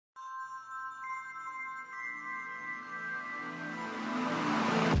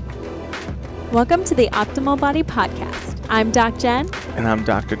Welcome to the Optimal Body Podcast. I'm Doc Jen. And I'm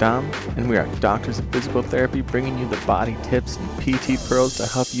Dr. Dom, and we are doctors of physical therapy bringing you the body tips and PT pearls to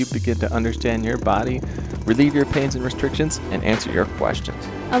help you begin to understand your body, relieve your pains and restrictions, and answer your questions.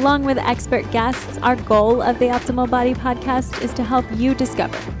 Along with expert guests, our goal of the Optimal Body Podcast is to help you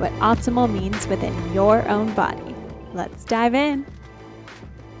discover what optimal means within your own body. Let's dive in.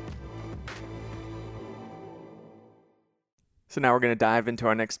 So now we're going to dive into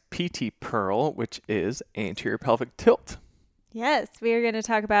our next PT pearl, which is anterior pelvic tilt. Yes, we are going to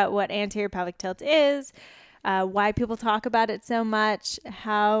talk about what anterior pelvic tilt is, why people talk about it so much,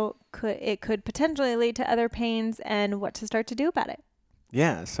 how it could potentially lead to other pains, and what to start to do about it.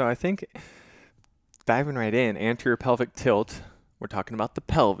 Yeah, so I think diving right in, anterior pelvic tilt, we're talking about the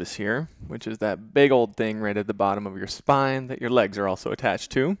pelvis here, which is that big old thing right at the bottom of your spine that your legs are also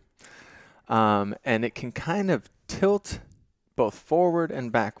attached to. And it can kind of tilt both forward and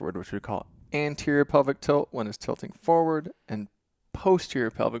backward, which we call anterior pelvic tilt when it's tilting forward and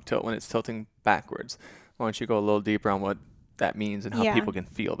posterior pelvic tilt when it's tilting backwards. Why don't you go a little deeper on what that means and how people can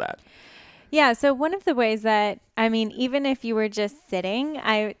feel that? Yeah, so one of the ways that, even if you were just sitting,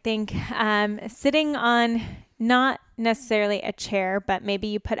 I think sitting on not necessarily a chair, but maybe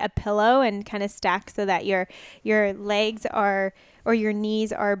you put a pillow and kind of stack so that your legs are, or your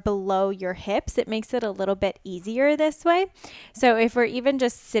knees are below your hips. It makes it a little bit easier this way. So if we're even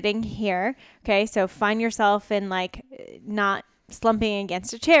just sitting here, okay, so find yourself in like not slumping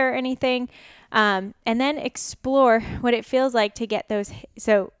against a chair or anything, and then explore what it feels like to get those.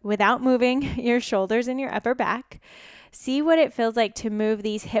 So without moving your shoulders and your upper back, see what it feels like to move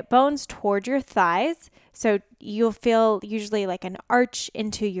these hip bones toward your thighs. So you'll feel usually like an arch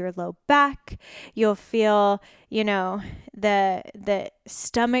into your low back. You'll feel, the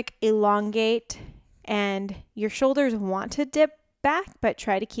stomach elongate, and your shoulders want to dip back, but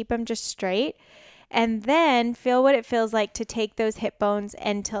try to keep them just straight. And then feel what it feels like to take those hip bones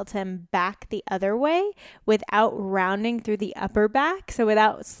and tilt them back the other way without rounding through the upper back. So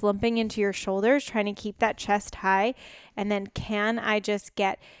without slumping into your shoulders, trying to keep that chest high. And then can I just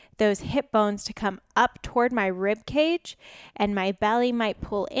get those hip bones to come up toward my rib cage, and my belly might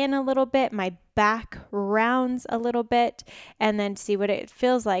pull in a little bit, my back rounds a little bit, and then see what it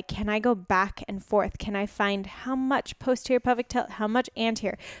feels like. Can I go back and forth? Can I find how much posterior pelvic tilt, how much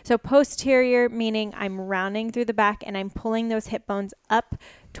anterior? So posterior meaning I'm rounding through the back and I'm pulling those hip bones up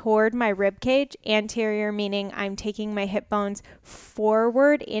toward my rib cage. Anterior meaning I'm taking my hip bones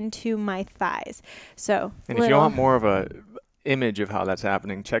forward into my thighs. So and if you want more of a image of how that's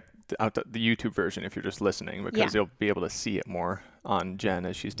happening, check out the YouTube version if you're just listening, because you'll be able to see it more on Jen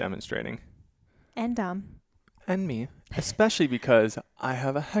as she's demonstrating. And Dom. And me, especially because I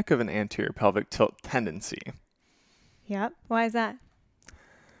have a heck of an anterior pelvic tilt tendency. Yep. Why is that?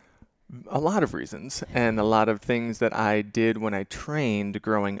 A lot of reasons, and a lot of things that I did when I trained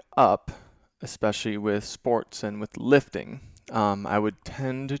growing up, especially with sports and with lifting. I would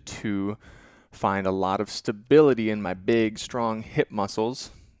tend to find a lot of stability in my big, strong hip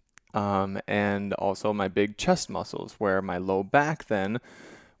muscles, and also my big chest muscles, where my low back then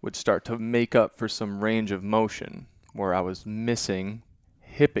would start to make up for some range of motion, where I was missing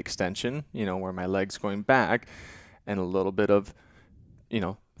hip extension, where my leg's going back, and a little bit of,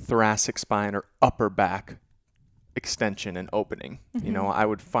 thoracic spine or upper back extension and opening. Mm-hmm. I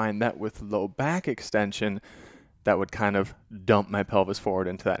would find that with low back extension, that would kind of dump my pelvis forward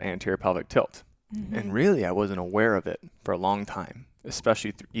into that anterior pelvic tilt. Mm-hmm. And really, I wasn't aware of it for a long time,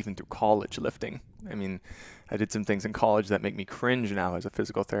 especially even through college lifting. I did some things in college that make me cringe now as a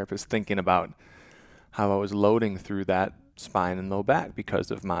physical therapist, thinking about how I was loading through that spine and low back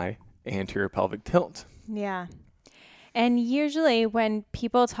because of my anterior pelvic tilt. Yeah. And usually when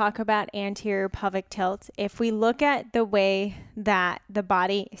people talk about anterior pelvic tilt, if we look at the way that the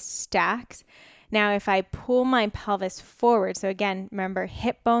body stacks, now if I pull my pelvis forward, so again, remember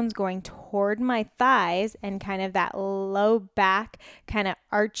hip bones going toward my thighs and kind of that low back kind of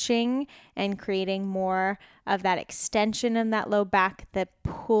arching and creating more of that extension in that low back, the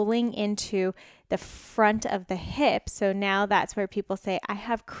pulling into the front of the hip. So now that's where people say, I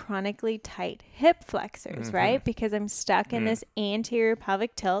have chronically tight hip flexors, right? Because I'm stuck in this anterior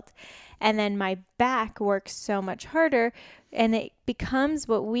pelvic tilt, and then my back works so much harder, and it becomes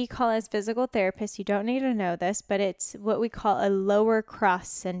what we call as physical therapists, you don't need to know this, but it's what we call a lower cross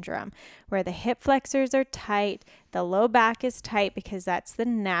syndrome, where the hip flexors are tight, the low back is tight because that's the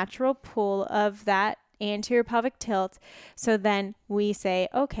natural pull of that anterior pelvic tilt. So then we say,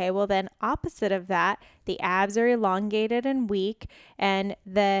 okay, well then opposite of that, the abs are elongated and weak, and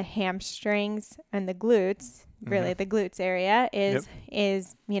the hamstrings and the glutes, really the glutes area is,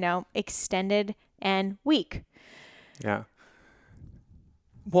 extended and weak. Yeah.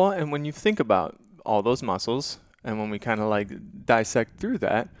 Well, and when you think about all those muscles, and when we kind of like dissect through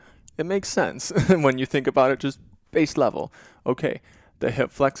that, it makes sense when you think about it just base level. Okay, the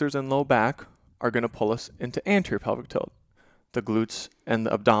hip flexors and low back are going to pull us into anterior pelvic tilt. The glutes and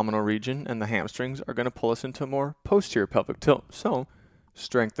the abdominal region and the hamstrings are going to pull us into more posterior pelvic tilt. So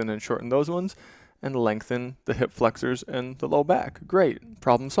strengthen and shorten those ones and lengthen the hip flexors and the low back. Great.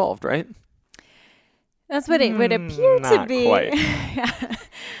 Problem solved, right? That's what it would appear to be. Not quite.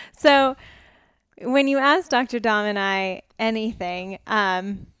 So when you ask Dr. Dom and I anything,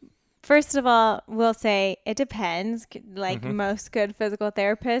 first of all, we'll say it depends. Like most good physical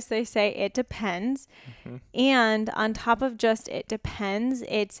therapists, they say it depends. And on top of just it depends,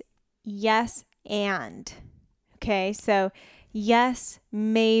 it's yes and. Okay, so yes,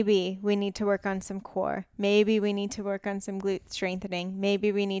 maybe we need to work on some core. Maybe we need to work on some glute strengthening.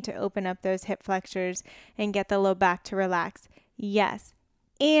 Maybe we need to open up those hip flexors and get the low back to relax. Yes.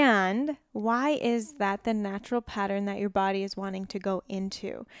 And why is that the natural pattern that your body is wanting to go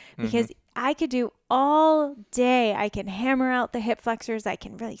into? Because I could do all day. I can hammer out the hip flexors. I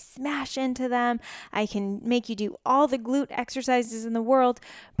can really smash into them. I can make you do all the glute exercises in the world.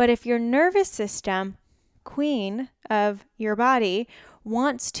 But if your nervous system, queen of your body,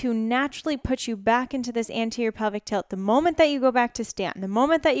 wants to naturally put you back into this anterior pelvic tilt the moment that you go back to stand, the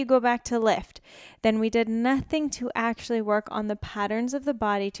moment that you go back to lift, then we did nothing to actually work on the patterns of the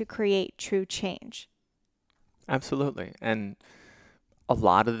body to create true change. Absolutely. And a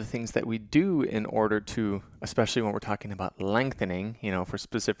lot of the things that we do in order to, especially when we're talking about lengthening, if we're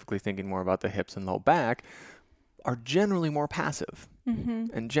specifically thinking more about the hips and low back, are generally more passive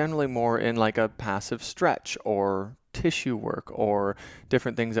and generally more in like a passive stretch or tissue work or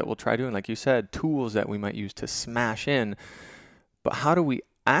different things that we'll try doing. Like you said, tools that we might use to smash in. But how do we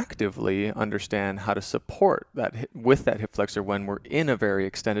actively understand how to support that with that hip flexor when we're in a very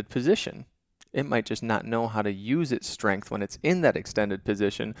extended position? It might just not know how to use its strength when it's in that extended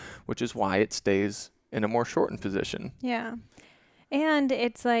position, which is why it stays in a more shortened position. Yeah. And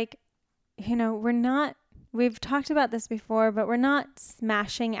it's like, we've talked about this before, but we're not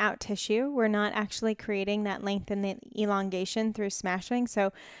smashing out tissue. We're not actually creating that length and the elongation through smashing.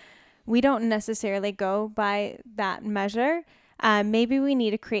 So we don't necessarily go by that measure. Maybe we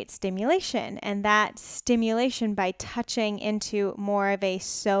need to create stimulation, and that stimulation by touching into more of a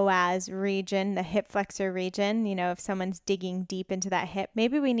psoas region, the hip flexor region. If someone's digging deep into that hip,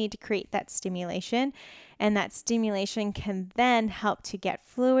 maybe we need to create that stimulation, and that stimulation can then help to get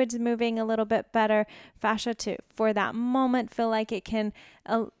fluids moving a little bit better, fascia to, for that moment, feel like it can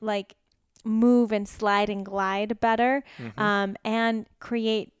move and slide and glide better, and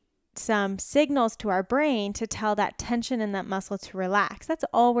create some signals to our brain to tell that tension in that muscle to relax. That's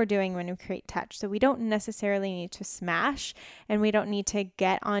all we're doing when we create touch. So we don't necessarily need to smash, and we don't need to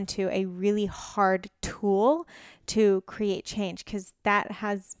get onto a really hard tool to create change, because that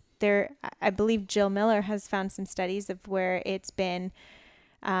has I believe Jill Miller has found some studies of where it's been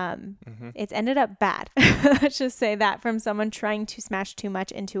it's ended up bad. Let's just say that, from someone trying to smash too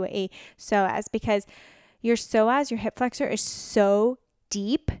much into a psoas, because your psoas, your hip flexor, is so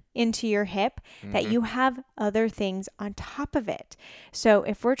deep into your hip that you have other things on top of it. So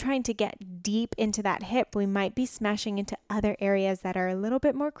if we're trying to get deep into that hip, we might be smashing into other areas that are a little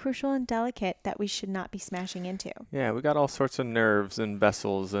bit more crucial and delicate that we should not be smashing into. Yeah, we got all sorts of nerves and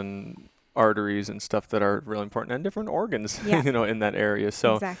vessels and arteries and stuff that are really important, and different organs, in that area.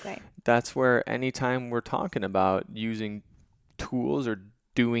 So exactly. That's where anytime we're talking about using tools or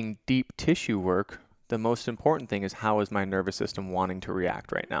doing deep tissue work, the most important thing is, how is my nervous system wanting to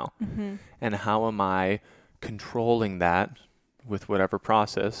react right now? And how am I controlling that with whatever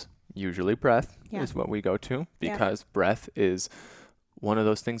process? Usually breath is what we go to, because breath is one of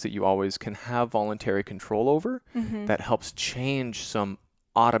those things that you always can have voluntary control over, that helps change some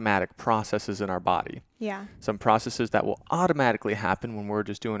automatic processes in our body. Some processes that will automatically happen when we're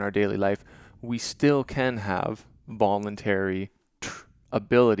just doing our daily life. We still can have voluntary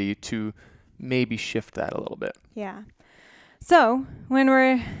ability to maybe shift that a little bit. So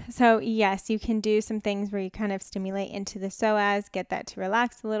yes, you can do some things where you kind of stimulate into the psoas, get that to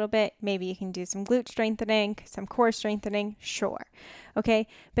relax a little bit. Maybe you can do some glute strengthening, some core strengthening. Sure. Okay.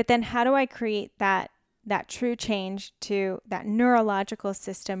 But then how do I create that true change to that neurological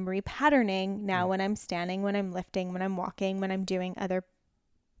system repatterning now when I'm standing, when I'm lifting, when I'm walking, when I'm doing other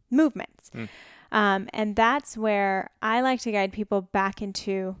movements? And that's where I like to guide people back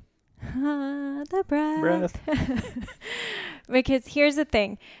into the breath. Because here's the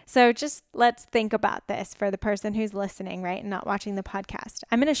thing. So just let's think about this for the person who's listening, right, and not watching the podcast.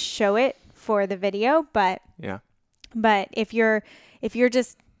 I'm going to show it for the video, but if you're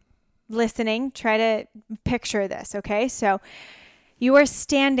just listening, try to picture this, okay? So you are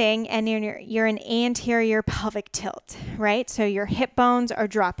standing and you're in anterior pelvic tilt, right? So your hip bones are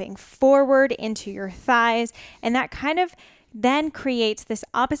dropping forward into your thighs, and that kind of then creates this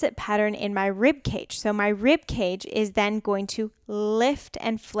opposite pattern in my rib cage. So my rib cage is then going to lift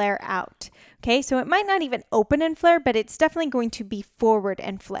and flare out. Okay, so it might not even open and flare, but it's definitely going to be forward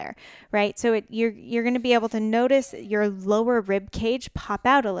and flare, right? So you're going to be able to notice your lower rib cage pop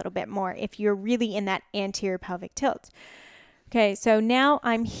out a little bit more if you're really in that anterior pelvic tilt. Okay, so now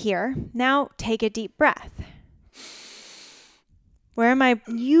I'm here. Now take a deep breath. Where am I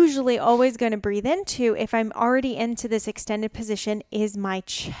usually always going to breathe into if I'm already into this extended position is my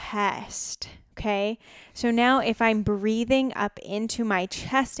chest. Okay. So now if I'm breathing up into my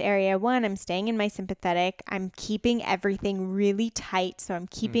chest area, one, I'm staying in my sympathetic. I'm keeping everything really tight. So I'm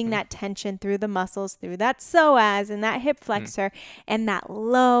keeping that tension through the muscles, through that psoas and that hip flexor and that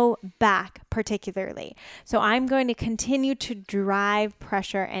low back particularly. So I'm going to continue to drive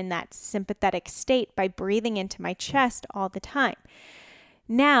pressure in that sympathetic state by breathing into my chest all the time.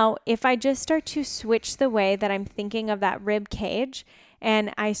 Now, if I just start to switch the way that I'm thinking of that rib cage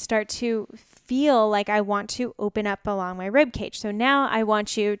and I start to feel like I want to open up along my rib cage. So now I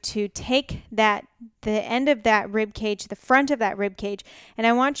want you to take the end of that rib cage, the front of that rib cage, and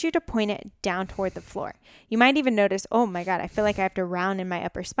I want you to point it down toward the floor. You might even notice, oh my God, I feel like I have to round in my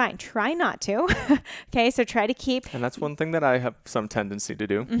upper spine. Try not to. Okay, so try to keep. And that's one thing that I have some tendency to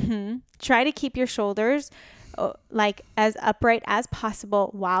do. Try to keep your shoulders like as upright as possible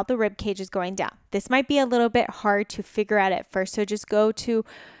while the rib cage is going down. This might be a little bit hard to figure out at first, so just go to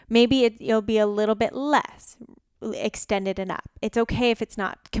maybe it'll be a little bit less extended and up. It's okay if it's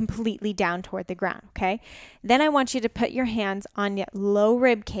not completely down toward the ground, okay? Then I want you to put your hands on your low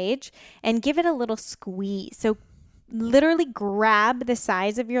rib cage and give it a little squeeze. So literally grab the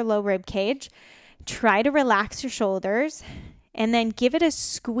size of your low rib cage, try to relax your shoulders, and then give it a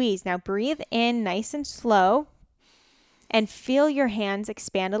squeeze. Now breathe in nice and slow and feel your hands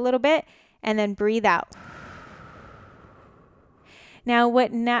expand a little bit and then breathe out. Now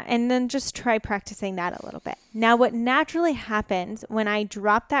and then just try practicing that a little bit. Now what naturally happens when I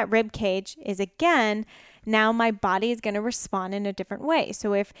drop that rib cage is again, now my body is going to respond in a different way.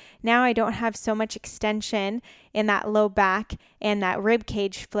 So if now I don't have so much extension in that low back and that rib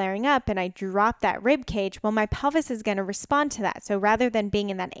cage flaring up and I drop that rib cage, well, my pelvis is going to respond to that. So rather than being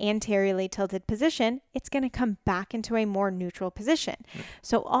in that anteriorly tilted position, it's going to come back into a more neutral position.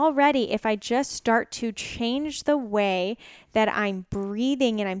 So already if I just start to change the way that I'm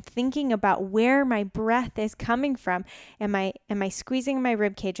breathing and I'm thinking about where my breath is coming from, am I squeezing my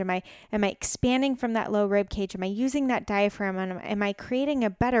rib cage? Am I expanding from that low rib cage? Am I using that diaphragm? Am I creating a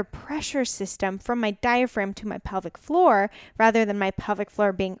better pressure system from my diaphragm to my pelvic floor rather than my pelvic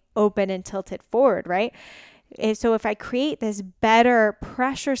floor being open and tilted forward, right? So if I create this better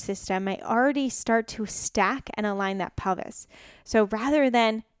pressure system, I already start to stack and align that pelvis. So rather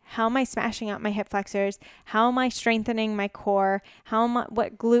than how am I smashing out my hip flexors? How am I strengthening my core?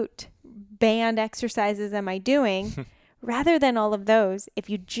 What glute band exercises am I doing? Rather than all of those, if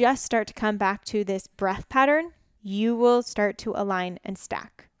you just start to come back to this breath pattern, you will start to align and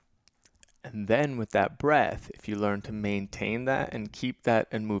stack. And then with that breath, if you learn to maintain that and keep that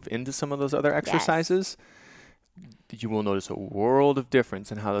and move into some of those other exercises, you will notice a world of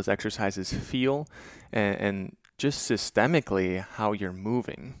difference in how those exercises feel and just systemically how you're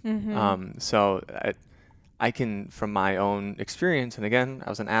moving. So I can, from my own experience, and again, I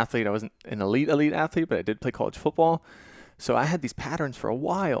was an athlete. I wasn't an elite athlete, but I did play college football. So I had these patterns for a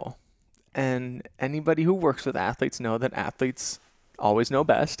while. And anybody who works with athletes know that athletes always know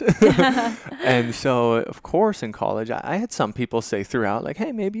best. And so, of course, in college, I had some people say throughout, like,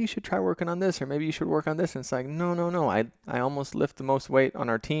 hey, maybe you should try working on this, or maybe you should work on this. And it's like, no. I almost lift the most weight on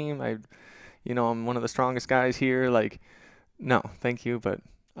our team. I'm one of the strongest guys here. Like, no, thank you, but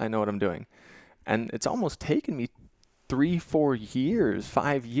I know what I'm doing. And it's almost taken me 3-4 years,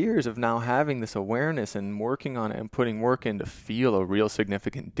 5 years of now having this awareness and working on it and putting work in to feel a real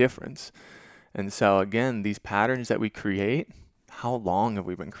significant difference. And so, again, these patterns that we create, how long have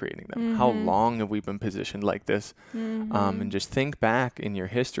we been creating them? How long have we been positioned like this? And just think back in your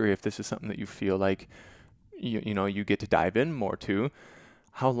history, if this is something that you feel like you get to dive in more to,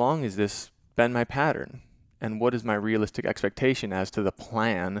 how long has this been my pattern? And what is my realistic expectation as to the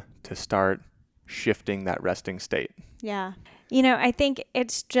plan to start shifting that resting state? Yeah. I think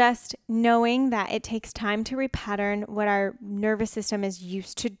it's just knowing that it takes time to repattern what our nervous system is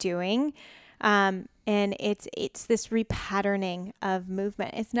used to doing. And it's this repatterning of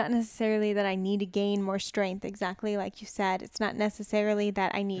movement. It's not necessarily that I need to gain more strength, exactly like you said. It's not necessarily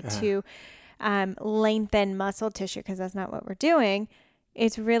that I need to lengthen muscle tissue, because that's not what we're doing.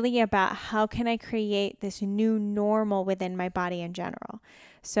 It's really about how can I create this new normal within my body in general.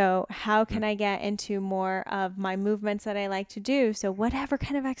 So how can I get into more of my movements that I like to do? So whatever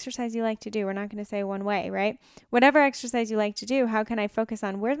kind of exercise you like to do, we're not going to say one way, right? Whatever exercise you like to do, how can I focus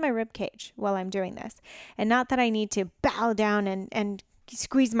on where's my rib cage while I'm doing this? And not that I need to bow down and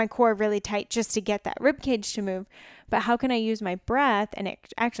squeeze my core really tight just to get that rib cage to move, but how can I use my breath and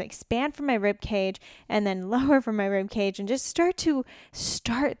actually expand from my rib cage and then lower from my rib cage and just start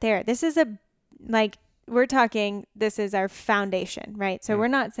there. This is this is our foundation, right? So we're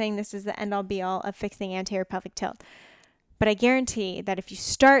not saying this is the end all be all of fixing anterior pelvic tilt, but I guarantee that if you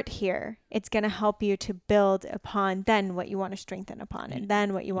start here, it's going to help you to build upon then what you want to strengthen upon and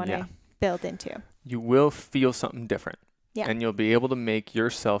then what you want to build into. You will feel something different. Yeah. And you'll be able to make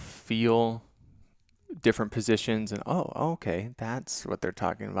yourself feel different positions and, okay, that's what they're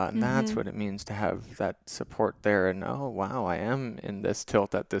talking about. And that's what it means to have that support there. And, oh, wow, I am in this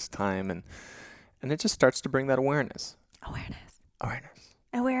tilt at this time. And it just starts to bring that awareness. I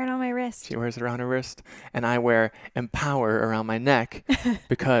wear it on my wrist. She wears it around her wrist. And I wear empower around my neck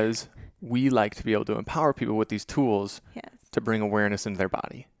because we like to be able to empower people with these tools to bring awareness into their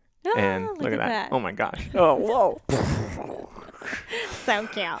body. Oh, and look at that. Oh my gosh. Oh, whoa. So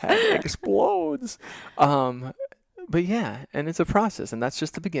cute. It explodes. But yeah, and it's a process, and that's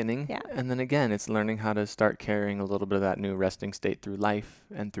just the beginning. Yeah. And then again, it's learning how to start carrying a little bit of that new resting state through life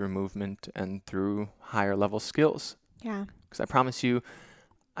and through movement and through higher level skills. Yeah. Because I promise you,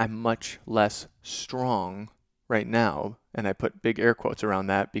 I'm much less strong right now. And I put big air quotes around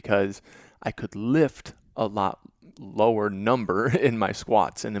that because I could lift a lot lower number in my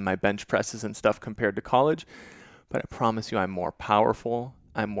squats and in my bench presses and stuff compared to college. But I promise you, I'm more powerful,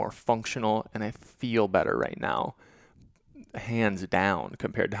 I'm more functional, and I feel better right now, hands down,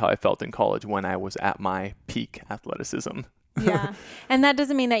 compared to how I felt in college when I was at my peak athleticism. Yeah. And that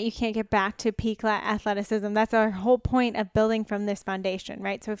doesn't mean that you can't get back to peak athleticism. That's our whole point of building from this foundation,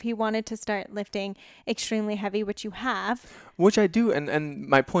 right? So if you wanted to start lifting extremely heavy, which you have. Which I do. And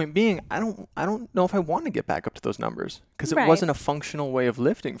my point being, I don't know if I want to get back up to those numbers because it wasn't a functional way of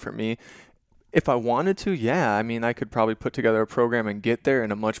lifting for me. If I wanted to, I could probably put together a program and get there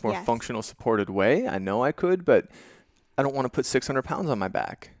in a much more functional, supported way. I know I could, but I don't want to put 600 pounds on my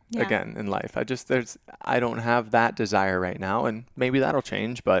back again in life. I don't have that desire right now, and maybe that'll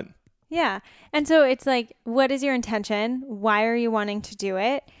change, but. Yeah. And so it's like, what is your intention? Why are you wanting to do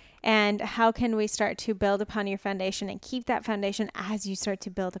it? And how can we start to build upon your foundation and keep that foundation as you start to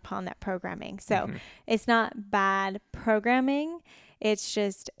build upon that programming? So it's not bad programming. It's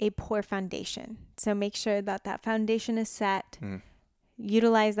just a poor foundation. So make sure that that foundation is set,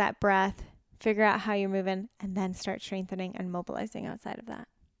 utilize that breath, figure out how you're moving, and then start strengthening and mobilizing outside of that.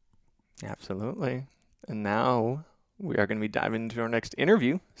 Absolutely. And now we are going to be diving into our next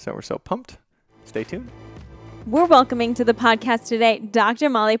interview. So we're so pumped. Stay tuned. We're welcoming to the podcast today Dr.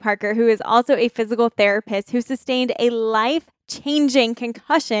 Molly Parker, who is also a physical therapist who sustained a life-changing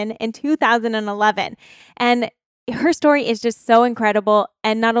concussion in 2011. And her story is just so incredible.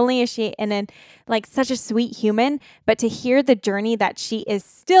 And not only is she such a sweet human, but to hear the journey that she is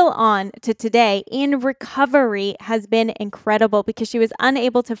still on to today in recovery has been incredible because she was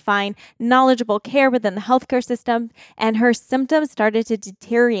unable to find knowledgeable care within the healthcare system and her symptoms started to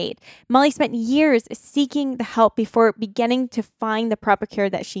deteriorate. Molly spent years seeking the help before beginning to find the proper care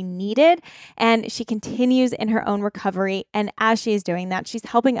that she needed. And she continues in her own recovery. And as she is doing that, she's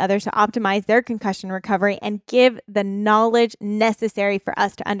helping others to optimize their concussion recovery and give the knowledge necessary for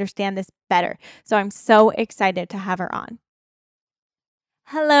us to understand this better. So I'm so excited to have her on.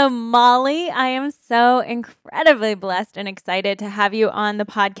 Hello, Molly. I am so incredibly blessed and excited to have you on the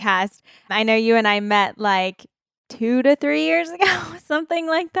podcast. I know you and I met 2 to 3 years ago, something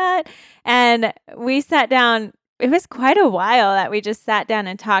like that. And we sat down. It was quite a while that we just sat down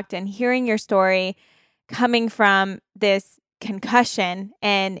and talked, and hearing your story coming from this concussion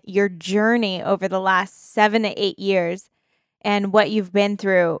and your journey over the last 7 to 8 years and what you've been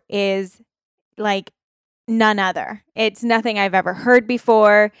through is like none other. It's nothing I've ever heard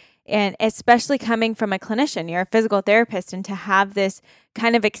before. And especially coming from a clinician, you're a physical therapist, and to have this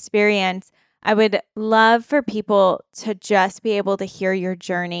kind of experience, I would love for people to just be able to hear your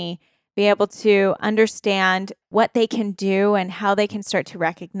journey be able to understand what they can do and how they can start to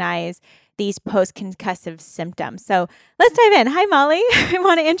recognize these post-concussive symptoms. So let's dive in. Hi, Molly. I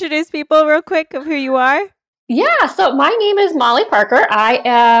want to introduce people real quick of who you are. Yeah, so my name is Molly Parker. I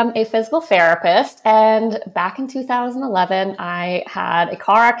am a physical therapist, and back in 2011, I had a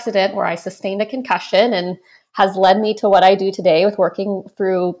car accident where I sustained a concussion and has led me to what I do today with working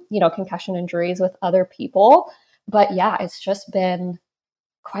through, concussion injuries with other people. But yeah, it's just been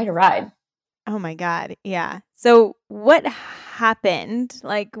quite a ride. Oh my God. Yeah. So what happened?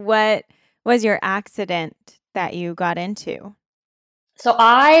 Like, what was your accident that you got into? So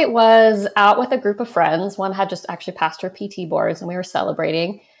I was out with a group of friends. One had just actually passed her PT boards and we were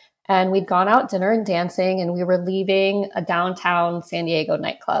celebrating. And we'd gone out dinner and dancing, and we were leaving a downtown San Diego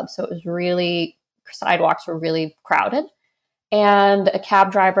nightclub. So it was really, sidewalks were really crowded. And a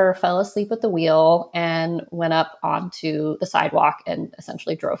cab driver fell asleep at the wheel and went up onto the sidewalk and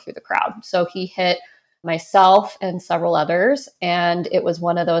essentially drove through the crowd. So he hit myself and several others. And it was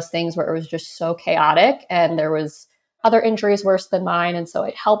one of those things where it was just so chaotic, and there was other injuries worse than mine. And so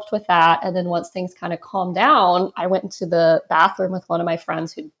it helped with that. And then once things kind of calmed down, I went into the bathroom with one of my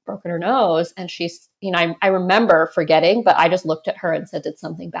friends who'd broken her nose. And she's, I remember forgetting, but I just looked at her and said, did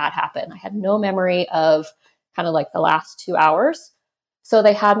something bad happen? I had no memory of kind of like the last 2 hours. So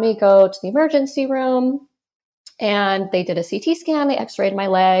they had me go to the emergency room, and they did a CT scan. They x-rayed my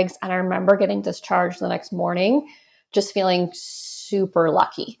legs. And I remember getting discharged the next morning, just feeling super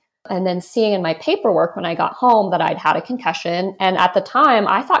lucky. And then seeing in my paperwork when I got home that I'd had a concussion. And at the time,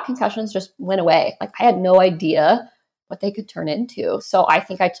 I thought concussions just went away. Like, I had no idea what they could turn into. So I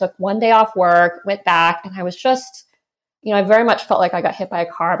think I took one day off work, went back, and I was just, I very much felt like I got hit by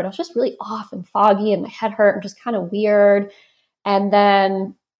a car, but I was just really off and foggy, and my head hurt and just kind of weird. And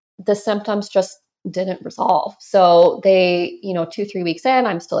then the symptoms just didn't resolve. So they, 2-3 weeks in,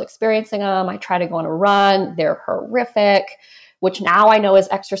 I'm still experiencing them. I try to go on a run. They're horrific, which now I know is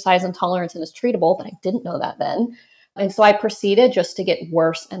exercise intolerance and is treatable, but I didn't know that then. And so I proceeded just to get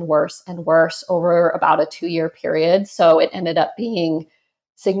worse and worse and worse over about a 2-year period. So it ended up being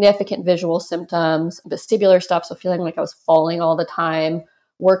significant visual symptoms, vestibular stuff, so feeling like I was falling all the time,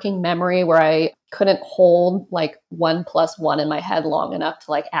 working memory where I couldn't hold like 1 + 1 in my head long enough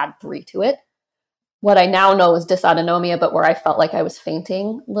to like add 3 to it. What I now know is dysautonomia, but where I felt like I was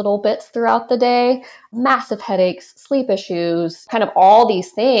fainting little bits throughout the day, massive headaches, sleep issues, kind of all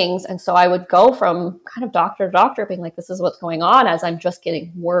these things. And so I would go from kind of doctor to doctor being like, this is what's going on, as I'm just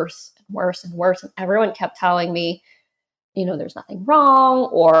getting worse and worse and worse. And everyone kept telling me, there's nothing wrong,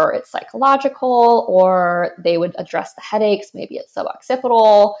 or it's psychological, or they would address the headaches. Maybe it's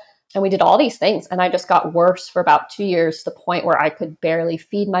suboccipital. And we did all these things. And I just got worse for about 2 years, to the point where I could barely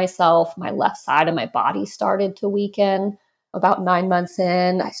feed myself. My left side of my body started to weaken. About 9 months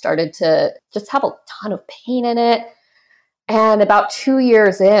in, I started to just have a ton of pain in it. And about 2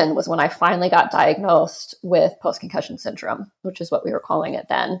 years in was when I finally got diagnosed with post-concussion syndrome, which is what we were calling it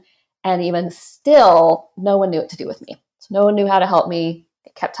then. And even still, no one knew what to do with me. So no one knew how to help me.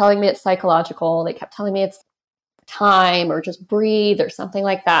 They kept telling me it's psychological. They kept telling me it's time or just breathe or something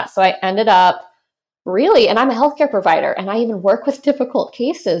like that. So I ended up really, and I'm a healthcare provider, and I even work with difficult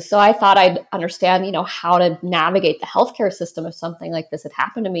cases. So I thought I'd understand, how to navigate the healthcare system if something like this had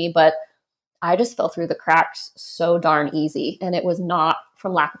happened to me. But I just fell through the cracks so darn easy. And it was not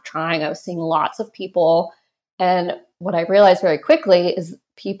from lack of trying. I was seeing lots of people. And what I realized very quickly is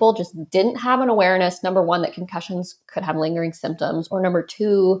people just didn't have an awareness, number one, that concussions could have lingering symptoms, or number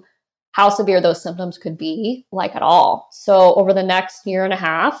two, how severe those symptoms could be, like at all. So over the next 1.5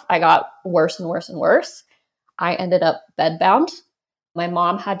 years, I got worse and worse and worse. I ended up bedbound. My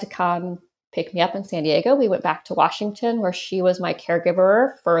mom had to come pick me up in San Diego. We went back to Washington, where she was my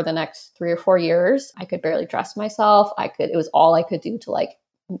caregiver for the next 3 or 4 years. I could barely dress myself. It was all I could do to like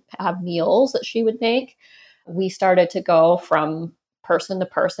have meals that she would make. We started to go from person to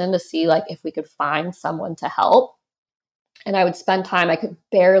person to see like if we could find someone to help. And I would spend time, I could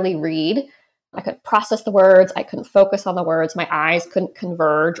barely read. I couldn't process the words. I couldn't focus on the words. My eyes couldn't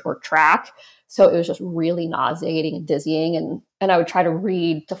converge or track. So it was just really nauseating and dizzying. And I would try to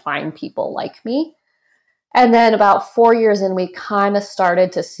read to find people like me. And then about 4 years in, we kind of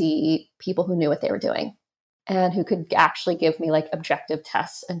started to see people who knew what they were doing and who could actually give me like objective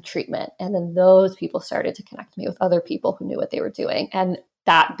tests and treatment. And then those people started to connect me with other people who knew what they were doing. And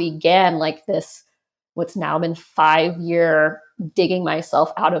that began like this, what's now been 5-year digging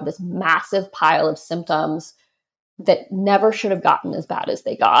myself out of this massive pile of symptoms that never should have gotten as bad as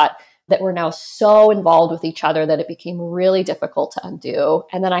they got, that were now so involved with each other that it became really difficult to undo.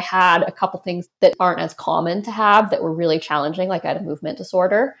 And then I had a couple things that aren't as common to have that were really challenging, like I had a movement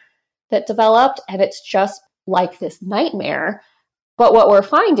disorder that developed, and it's just like this nightmare. But what we're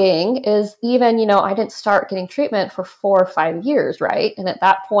finding is even, I didn't start getting treatment for 4 or 5 years, right? And at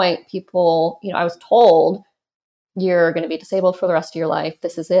that point, people, I was told, you're going to be disabled for the rest of your life.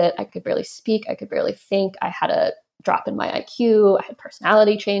 This is it. I could barely speak. I could barely think. I had a drop in my IQ. I had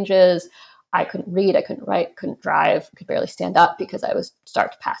personality changes. I couldn't read. I couldn't write, couldn't drive, could barely stand up because I was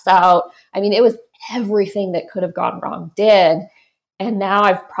start to pass out. I mean, it was everything that could have gone wrong did. And now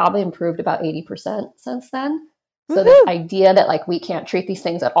I've probably improved about 80% since then. So this idea that like we can't treat these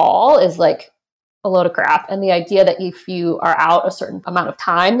things at all is like a load of crap. And the idea that if you are out a certain amount of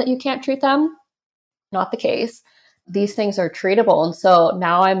time that you can't treat them, not the case. These things are treatable. And so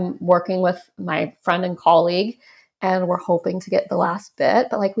now I'm working with my friend and colleague, and we're hoping to get the last bit.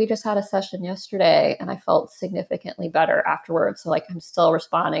 But like we just had a session yesterday and I felt significantly better afterwards. So like I'm still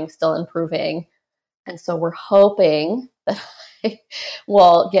responding, still improving. And so we're hoping that I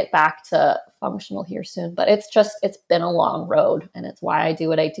will get back to functional here soon. But it's been a long road, and it's why I do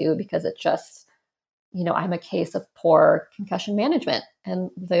what I do, because it just, I'm a case of poor concussion management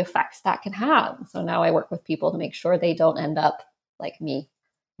and the effects that can have. So now I work with people to make sure they don't end up like me.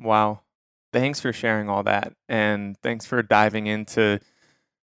 Wow. Thanks for sharing all that. And thanks for diving into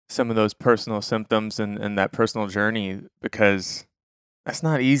some of those personal symptoms and that personal journey, because that's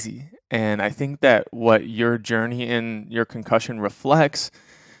not easy. And I think that what your journey in your concussion reflects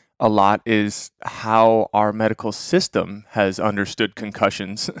a lot is how our medical system has understood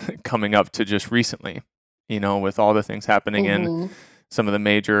concussions coming up to just recently, with all the things happening in some of the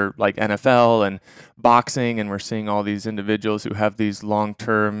major like NFL and boxing. And we're seeing all these individuals who have these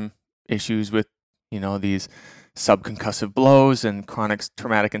long-term issues with, these subconcussive blows and chronic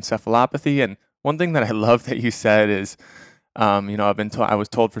traumatic encephalopathy. And one thing that I love that you said is, I was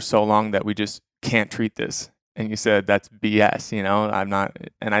told for so long that we just can't treat this. And you said that's BS, I'm not,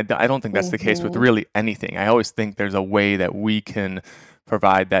 and I don't think that's the case with really anything. I always think there's a way that we can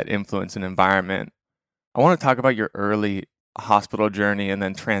provide that influence and environment. I want to talk about your early hospital journey and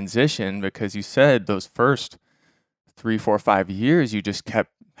then transition, because you said those first 3, 4, 5 years, you just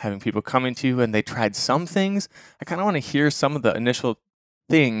kept having people coming to you and they tried some things. I kind of want to hear some of the initial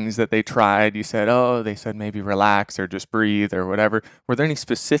things that they tried. You said, they said maybe relax or just breathe or whatever. Were there any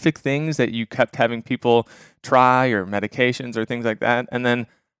specific things that you kept having people try, or medications or things like that? And then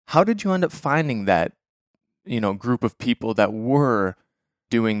how did you end up finding that, group of people that were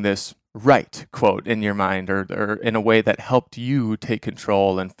doing this right, quote, in your mind, or in a way that helped you take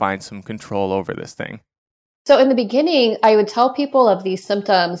control and find some control over this thing? So in the beginning, I would tell people of these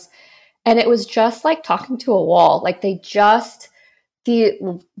symptoms, and it was just like talking to a wall. Like the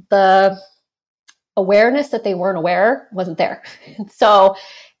awareness that they weren't aware wasn't there. So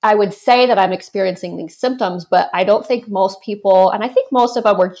I would say that I'm experiencing these symptoms, but I don't think most people, and I think most of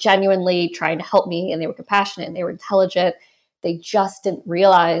them were genuinely trying to help me, and they were compassionate and they were intelligent. They just didn't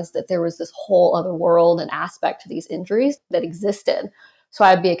realize that there was this whole other world and aspect to these injuries that existed. So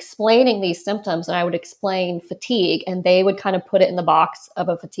I'd be explaining these symptoms, and I would explain fatigue, and they would kind of put it in the box of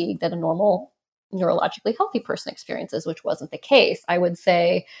a fatigue that a normal neurologically healthy person experiences, which wasn't the case. I would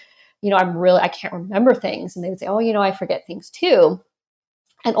say, I can't remember things. And they would say, I forget things too.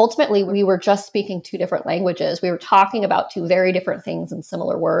 And ultimately, we were just speaking two different languages. We were talking about two very different things in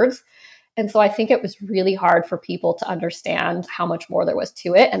similar words. And so I think it was really hard for people to understand how much more there was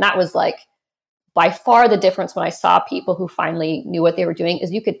to it. And that was like by far the difference when I saw people who finally knew what they were doing,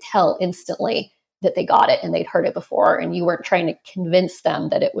 is you could tell instantly that they got it and they'd heard it before. And you weren't trying to convince them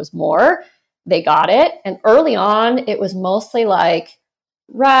that it was more. They got it. And early on, it was mostly like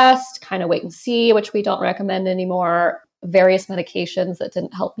rest, kind of wait and see, which we don't recommend anymore, various medications that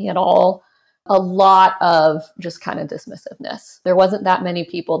didn't help me at all, a lot of just kind of dismissiveness. There wasn't that many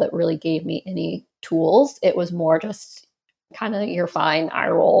people that really gave me any tools. It was more just kind of, you're fine, eye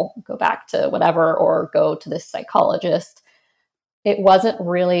roll, go back to whatever, or go to this psychologist. It wasn't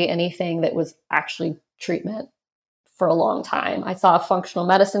really anything that was actually treatment for a long time. I saw a functional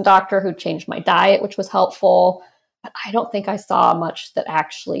medicine doctor who changed my diet, which was helpful, but I don't think I saw much that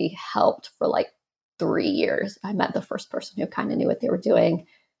actually helped for like 3 years. I met the first person who kind of knew what they were doing.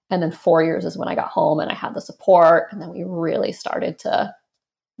 And then 4 years is when I got home and I had the support. And then we really started to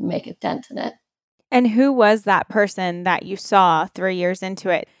make a dent in it. And who was that person that you saw 3 years into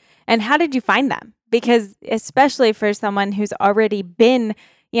it? And how did you find them? Because especially for someone who's already been,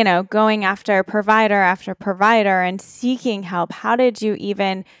 going after provider and seeking help, how did you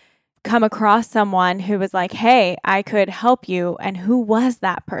even come across someone who was like, hey, I could help you? And who was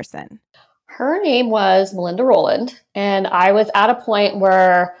that person? Her name was Melinda Rowland. And I was at a point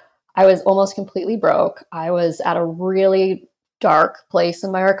where I was almost completely broke. I was at a really dark place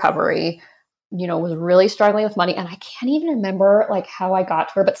in my recovery, was really struggling with money. And I can't even remember like how I got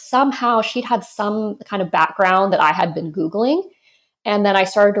to her, but somehow she'd had some kind of background that I had been Googling. And then I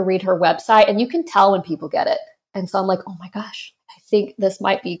started to read her website, and you can tell when people get it. And so I'm like, oh my gosh, I think this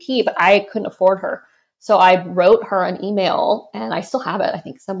might be key, but I couldn't afford her. So I wrote her an email, and I still have it, I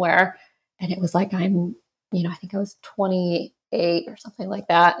think somewhere. And it was like, I think I was 28 or something like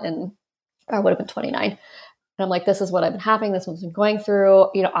that. And I would have been 29. And I'm like, this is what I've been having. This one's been going through.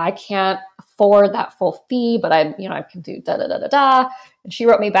 I can't afford that full fee, but I can do da da da da da. And she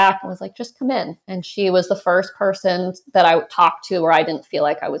wrote me back and was like, just come in. And she was the first person that I would talk to where I didn't feel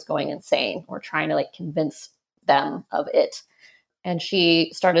like I was going insane or trying to like convince them of it. And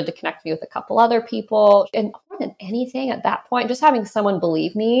she started to connect me with a couple other people. And more than anything at that point, just having someone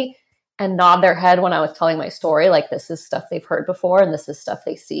believe me and nod their head when I was telling my story, like this is stuff they've heard before and this is stuff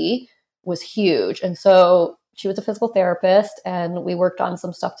they see, was huge. And so she was a physical therapist, and we worked on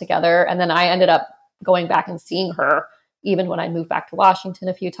some stuff together. And then I ended up going back and seeing her even when I moved back to Washington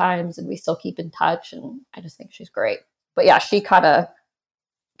a few times, and we still keep in touch. And I just think she's great. But yeah, she kind of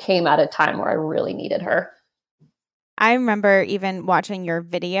came at a time where I really needed her. I remember even watching your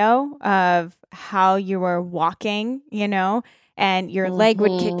video of how you were walking, and your leg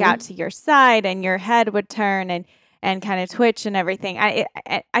would kick out to your side and your head would turn and kind of twitch and everything.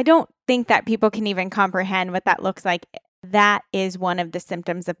 I don't think that people can even comprehend what that looks like. That is one of the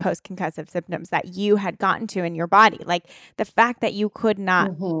symptoms of post-concussive symptoms that you had gotten to in your body. Like the fact that you could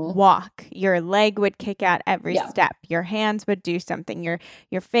not walk, your leg would kick out every step, your hands would do something,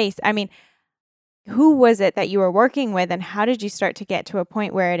 your face. I mean, who was it that you were working with, and how did you start to get to a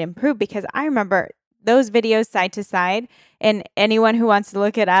point where it improved? Because I remember those videos side to side, and anyone who wants to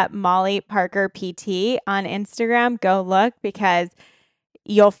look it up, Molly Parker PT on Instagram, go look, because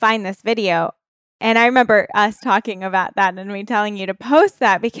you'll find this video. And I remember us talking about that and me telling you to post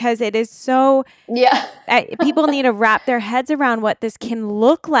that, because it is so, people need to wrap their heads around what this can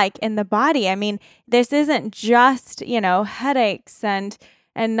look like in the body. I mean, this isn't just, headaches and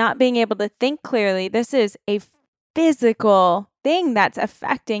not being able to think clearly. This is a physical thing that's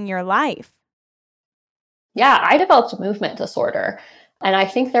affecting your life. Yeah, I developed a movement disorder, and I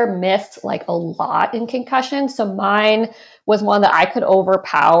think they're missed like a lot in concussion. So mine was one that I could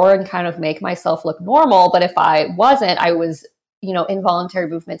overpower and kind of make myself look normal. But if I wasn't, I was, involuntary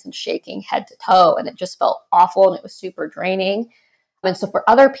movements and shaking head to toe, and it just felt awful, and it was super draining. And so for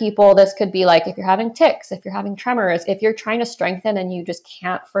other people, this could be like if you're having tics, if you're having tremors, if you're trying to strengthen and you just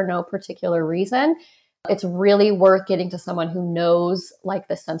can't for no particular reason, it's really worth getting to someone who knows like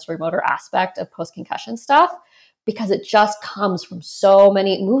the sensory motor aspect of post-concussion stuff, because it just comes from so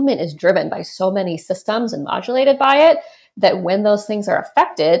many, movement is driven by so many systems and modulated by it, that when those things are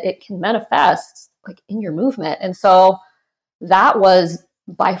affected, it can manifest like in your movement. And so that was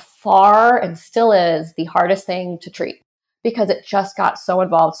by far, and still is, the hardest thing to treat, because it just got so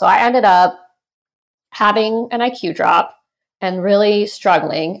involved. So I ended up having an IQ drop and really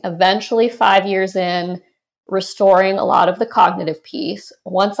struggling. Eventually, 5 years in, restoring a lot of the cognitive piece.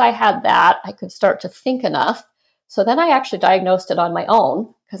 Once I had that, I could start to think enough. So then I actually diagnosed it on my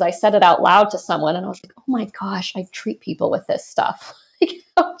own, because I said it out loud to someone, and I was like, oh my gosh, I treat people with this stuff.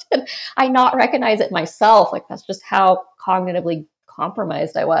 How did I not recognize it myself? Like, that's just how cognitively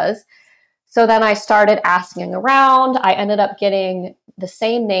compromised I was. So then I started asking around. I ended up getting the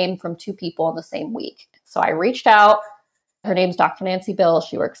same name from two people in the same week. So I reached out. Her name's Dr. Nancy Bill.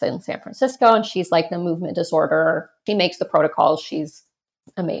 She works in San Francisco, and she's like the movement disorder. She makes the protocols. She's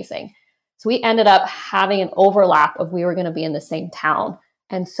amazing. So we ended up having an overlap of, we were going to be in the same town.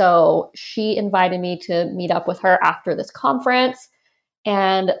 And so she invited me to meet up with her after this conference.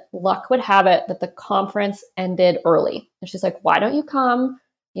 And luck would have it that the conference ended early. And she's like, why don't you come?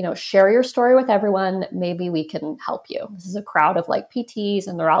 Share your story with everyone. Maybe we can help you. This is a crowd of like PTs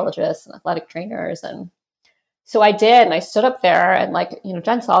and neurologists and athletic trainers. And so I did. And I stood up there, and like,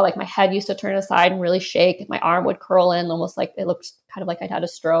 Jen saw, like my head used to turn aside and really shake. And my arm would curl in, almost like it looked kind of like I'd had a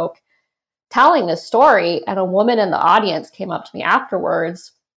stroke, telling this story. And a woman in the audience came up to me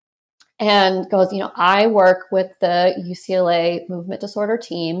afterwards and goes, I work with the UCLA movement disorder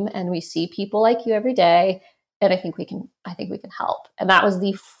team, and we see people like you every day. And I think we can help. And that was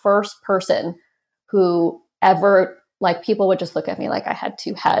the first person who ever, like, people would just look at me like I had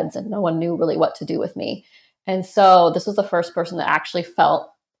two heads and no one knew really what to do with me. And so this was the first person that actually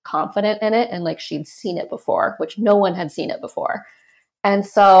felt confident in it, and like she'd seen it before, which no one had seen it before. And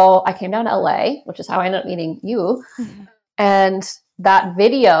so I came down to LA, which is how I ended up meeting you. Mm-hmm. And that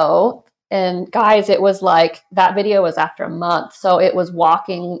video And guys, it was like that video was after a month. So it was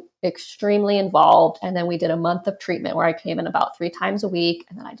walking extremely involved. And then we did a month of treatment where I came in about 3 times a week.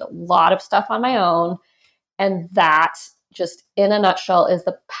 And then I did a lot of stuff on my own. And that just in a nutshell is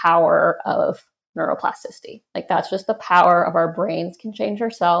the power of neuroplasticity. Like that's just the power of our brains can change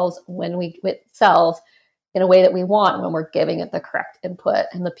ourselves with cells in a way that we want when we're giving it the correct input.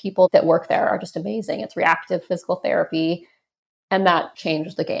 And the people that work there are just amazing. It's reactive physical therapy. And that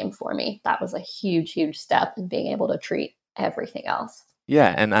changed the game for me. That was a huge, huge step in being able to treat everything else.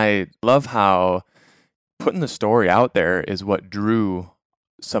 Yeah. And I love how putting the story out there is what drew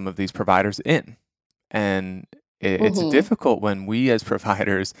some of these providers in. And it's difficult when we as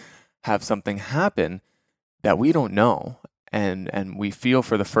providers have something happen that we don't know. And we feel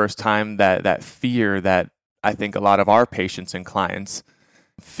for the first time that fear that I think a lot of our patients and clients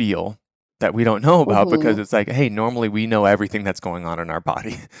feel that we don't know about, because it's like, hey, normally we know everything that's going on in our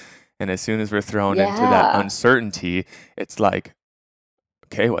body. And as soon as we're thrown into that uncertainty, it's like,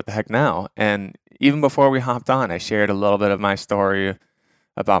 okay, what the heck now? And even before we hopped on, I shared a little bit of my story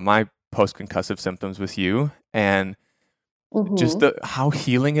about my post-concussive symptoms with you, and just how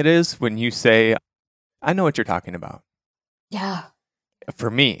healing it is when you say, I know what you're talking about. Yeah.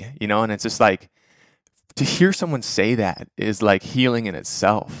 For me, and it's just like, to hear someone say that is like healing in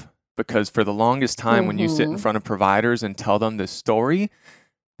itself. Because for the longest time, when you sit in front of providers and tell them this story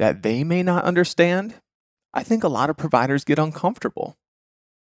that they may not understand, I think a lot of providers get uncomfortable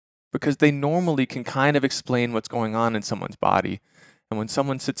because they normally can kind of explain what's going on in someone's body. And when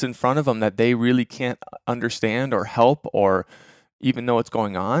someone sits in front of them that they really can't understand or help or even know what's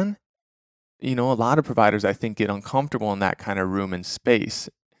going on, a lot of providers, I think, get uncomfortable in that kind of room and space.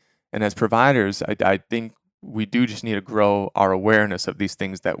 And as providers, I think we do just need to grow our awareness of these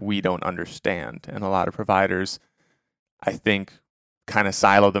things that we don't understand. And a lot of providers, I think, kind of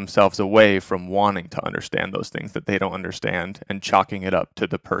silo themselves away from wanting to understand those things that they don't understand and chalking it up to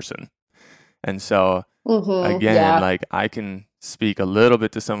the person. And so, again, like I can speak a little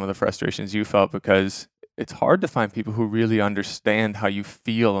bit to some of the frustrations you felt, because it's hard to find people who really understand how you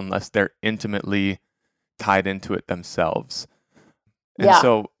feel unless they're intimately tied into it themselves. And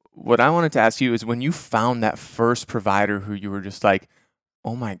so what I wanted to ask you is, when you found that first provider who you were just like,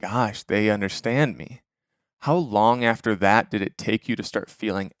 oh my gosh, they understand me, how long after that did it take you to start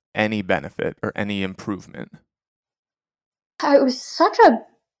feeling any benefit or any improvement? It was such a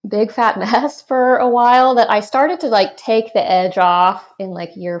big fat mess for a while that I started to like take the edge off in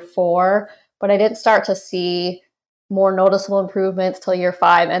like year 4, but I didn't start to see more noticeable improvements till year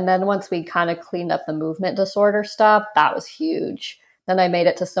 5. And then once we kind of cleaned up the movement disorder stuff, that was huge. Then I made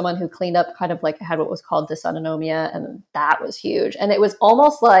it to someone who cleaned up kind of like had what was called dysautonomia, and that was huge. And it was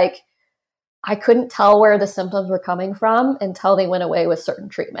almost like I couldn't tell where the symptoms were coming from until they went away with certain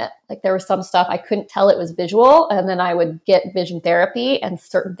treatment. Like there was some stuff I couldn't tell it was visual, and then I would get vision therapy and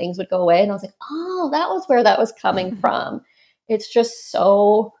certain things would go away. And I was like, oh, that was where that was coming from. It's just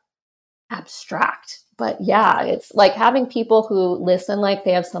so abstract. But yeah, it's like having people who listen like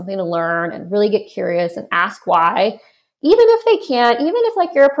they have something to learn and really get curious and ask why. Even if they can't, even if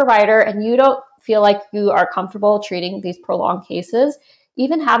like you're a provider and you don't feel like you are comfortable treating these prolonged cases,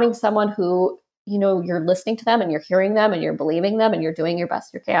 even having someone who, you're listening to them and you're hearing them and you're believing them and you're doing your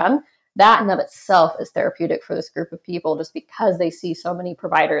best you can, that in of itself is therapeutic for this group of people, just because they see so many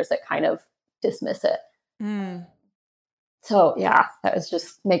providers that kind of dismiss it. So yeah,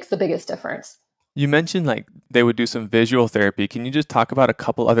 just makes the biggest difference. You mentioned like they would do some visual therapy. Can you just talk about a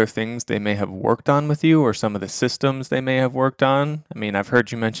couple other things they may have worked on with you, or some of the systems they may have worked on? I mean, I've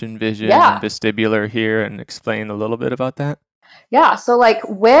heard you mention vision and vestibular here, and explain a little bit about that. Yeah. So like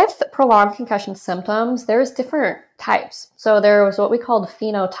with prolonged concussion symptoms, there's different types. So there was what we called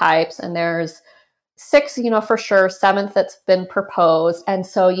phenotypes, and there's 6, for sure, 7th that's been proposed. And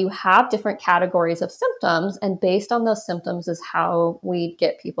so you have different categories of symptoms, and based on those symptoms is how we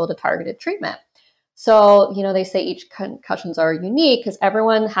get people to targeted treatment. So, they say each concussions are unique because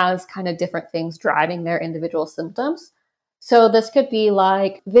everyone has kind of different things driving their individual symptoms. So this could be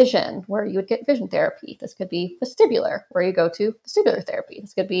like vision, where you would get vision therapy. This could be vestibular, where you go to vestibular therapy.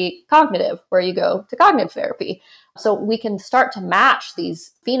 This could be cognitive, where you go to cognitive therapy. So we can start to match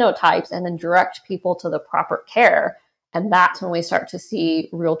these phenotypes and then direct people to the proper care. And that's when we start to see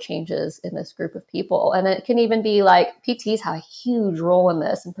real changes in this group of people. And it can even be like PTs have a huge role in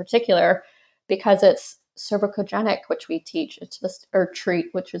this in particular, because it's cervicogenic, which we teach, treat,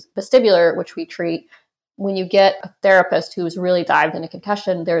 which is vestibular, which we treat. When you get a therapist who's really dived into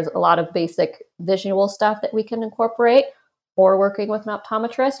concussion, there's a lot of basic visual stuff that we can incorporate, or working with an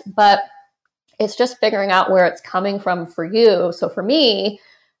optometrist, but it's just figuring out where it's coming from for you. So for me,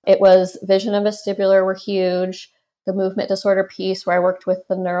 It was vision and vestibular were huge. The movement disorder piece, where I worked with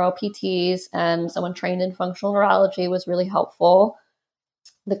the neuro PTs and someone trained in functional neurology, was really helpful.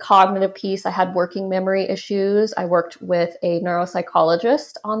 The cognitive piece, I had working memory issues. I worked with a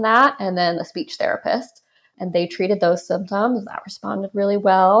neuropsychologist on that and then a speech therapist, and they treated those symptoms. That responded really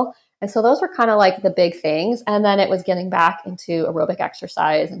well. And so those were kind of like the big things. And then it was getting back into aerobic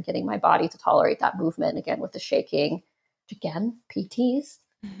exercise and getting my body to tolerate that movement again with the shaking, again, PTs.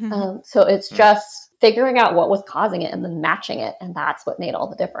 So it's just figuring out what was causing it and then matching it. And that's what made all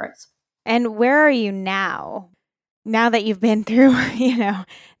the difference. And where are you now? Now that you've been through,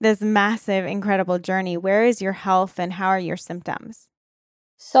 this massive, incredible journey, where is your health and how are your symptoms?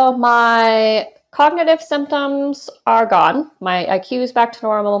 So my cognitive symptoms are gone. My IQ is back to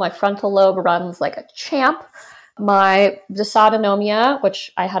normal. My frontal lobe runs like a champ. My dysautonomia,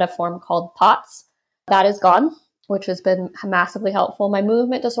 which I had a form called POTS, that is gone, which has been massively helpful. My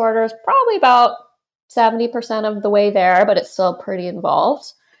movement disorder is probably about 70% of the way there, but it's still pretty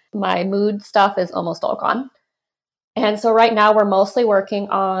involved. My mood stuff is almost all gone. And so right now we're mostly working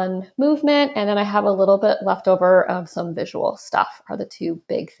on movement, and then I have a little bit left over of some visual stuff are the two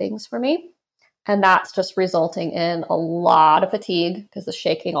big things for me. And that's just resulting in a lot of fatigue because the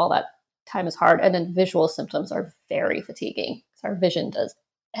shaking all that time is hard. And then visual symptoms are very fatiguing. So our vision does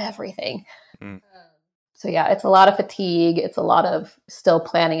everything. So yeah, it's a lot of fatigue. It's a lot of still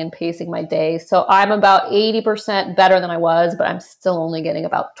planning and pacing my days. So I'm about 80% better than I was, but I'm still only getting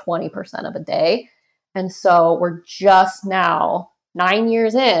about 20% of a day. And so we're just now, 9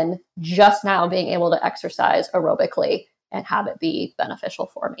 years in, just now being able to exercise aerobically and have it be beneficial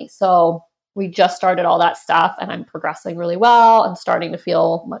for me. So we just started all that stuff and I'm progressing really well and starting to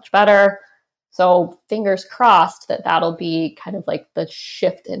feel much better. So fingers crossed that that'll be kind of like the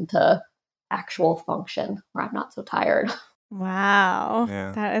shift into actual function where I'm not so tired. Wow.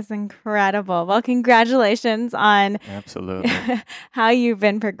 Yeah. That is incredible. Well, congratulations on Absolutely. how you've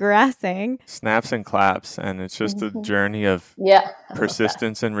been progressing. Snaps and claps. And it's just a journey of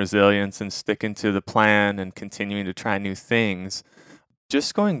persistence and resilience and sticking to the plan and continuing to try new things.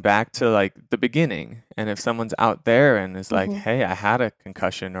 Just going back to like the beginning, and if someone's out there and is like, hey, I had a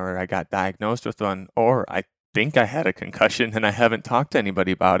concussion or I got diagnosed with one, or I think I had a concussion and I haven't talked to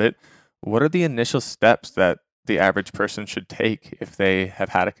anybody about it, what are the initial steps that the average person should take if they have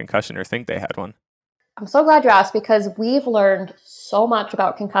had a concussion or think they had one? I'm so glad you asked because we've learned so much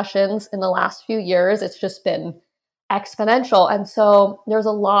about concussions in the last few years. It's just been exponential. And so there's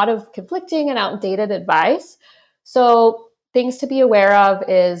a lot of conflicting and outdated advice. So things to be aware of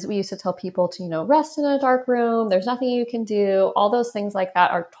is we used to tell people to, rest in a dark room. There's nothing you can do. All those things like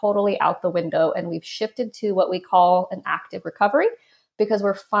that are totally out the window. And we've shifted to what we call an active recovery because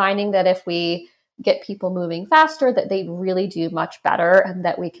we're finding that if we get people moving faster, that they really do much better and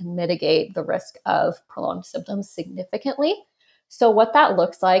that we can mitigate the risk of prolonged symptoms significantly. So what that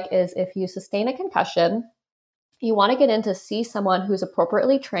looks like is if you sustain a concussion, you want to get in to see someone who's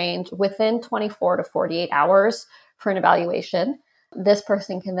appropriately trained within 24 to 48 hours for an evaluation. This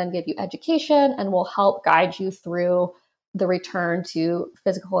person can then give you education and will help guide you through the return to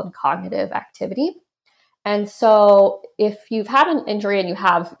physical and cognitive activity. And so if you've had an injury and you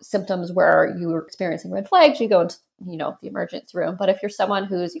have symptoms where you're experiencing red flags, you go into, the emergency room. But if you're someone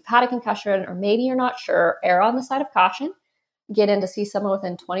you've had a concussion or maybe you're not sure, err on the side of caution, get in to see someone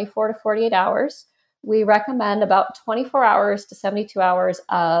within 24 to 48 hours. We recommend about 24 hours to 72 hours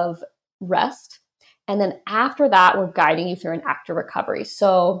of rest. And then after that, we're guiding you through an active recovery.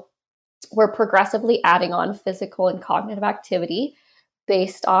 So we're progressively adding on physical and cognitive activity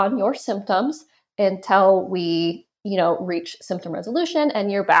based on your symptoms until we, reach symptom resolution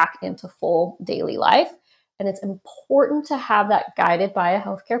and you're back into full daily life. And it's important to have that guided by a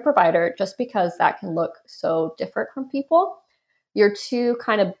healthcare provider just because that can look so different from people. Your two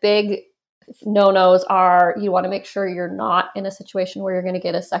kind of big no-nos are you want to make sure you're not in a situation where you're going to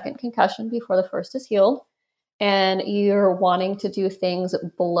get a second concussion before the first is healed. And you're wanting to do things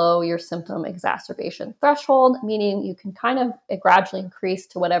below your symptom exacerbation threshold, meaning you can kind of gradually increase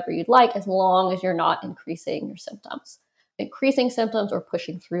to whatever you'd like as long as you're not increasing your symptoms. Increasing symptoms or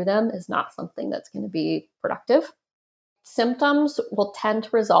pushing through them is not something that's going to be productive. Symptoms will tend to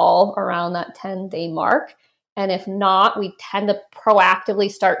resolve around that 10-day mark. And if not, we tend to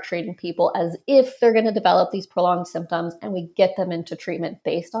proactively start treating people as if they're going to develop these prolonged symptoms and we get them into treatment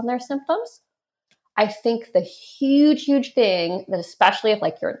based on their symptoms. I think the huge thing that especially if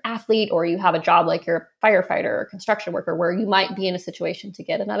you're an athlete or you have a job like you're a firefighter or construction worker where you might be in a situation to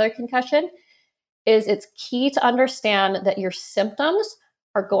get another concussion is it's key to understand that your symptoms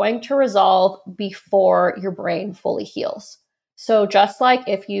are going to resolve before your brain fully heals. So just like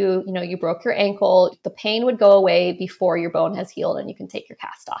if you broke your ankle, the pain would go away before your bone has healed and you can take your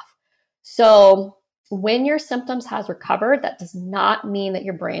cast off. So when your symptoms has recovered, that does not mean that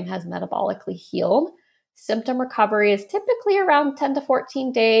your brain has metabolically healed. Symptom recovery is typically around 10 to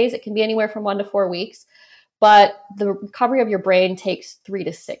 14 days. It can be anywhere from 1 to 4 weeks, but the recovery of your brain takes 3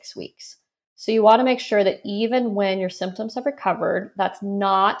 to 6 weeks. So you want to make sure that even when your symptoms have recovered, that's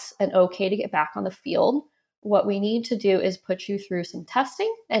not an okay to get back on the field. What we need to do is put you through some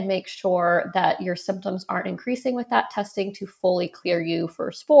testing and make sure that your symptoms aren't increasing with that testing to fully clear you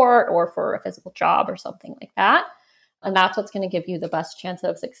for sport or for a physical job or something like that. And that's what's going to give you the best chance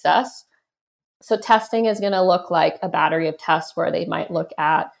of success. So testing is going to look like a battery of tests where they might look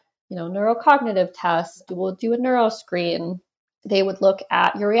at, neurocognitive tests. We'll do a neuroscreen. They would look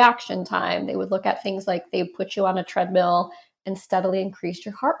at your reaction time. They would look at things like they put you on a treadmill and steadily increase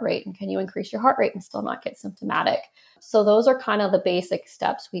your heart rate. And can you increase your heart rate and still not get symptomatic? So those are kind of the basic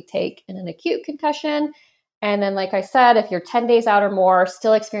steps we take in an acute concussion. And then, like I said, if you're 10 days out or more,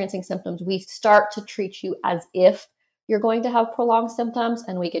 still experiencing symptoms, we start to treat you as if you're going to have prolonged symptoms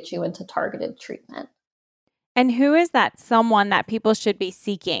and we get you into targeted treatment. And who is that someone that people should be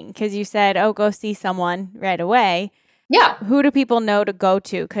seeking? Because you said, oh, go see someone right away. Yeah. Who do people know to go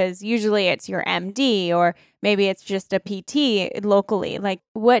to? Because usually it's your MD or maybe it's just a PT locally. Like,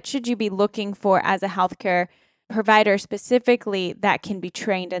 what should you be looking for as a healthcare provider specifically that can be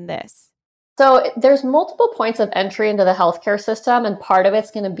trained in this? So there's multiple points of entry into the healthcare system, and part of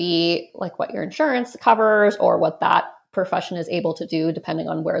it's going to be like what your insurance covers or what that profession is able to do depending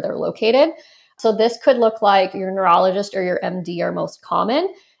on where they're located. So this could look like your neurologist or your MD are most common.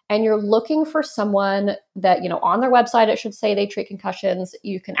 And you're looking for someone that, on their website, it should say they treat concussions.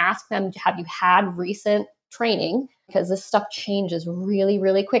 You can ask them, have you had recent training? Because this stuff changes really,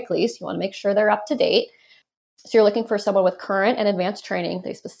 really quickly. So you want to make sure they're up to date. So you're looking for someone with current and advanced training.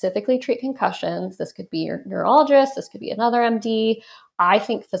 They specifically treat concussions. This could be your neurologist. This could be another MD. I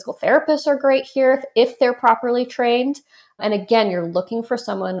think physical therapists are great here if they're properly trained. And again, you're looking for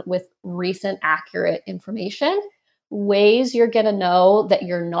someone with recent, accurate information. Ways you're going to know that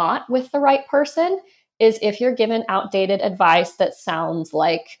you're not with the right person is if you're given outdated advice that sounds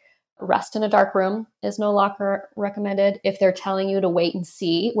like rest in a dark room is no longer recommended. If they're telling you to wait and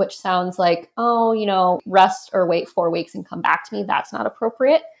see, which sounds like, rest or wait 4 weeks and come back to me, that's not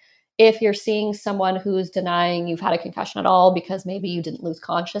appropriate. If you're seeing someone who's denying you've had a concussion at all because maybe you didn't lose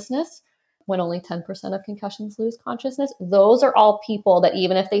consciousness, when only 10% of concussions lose consciousness, those are all people that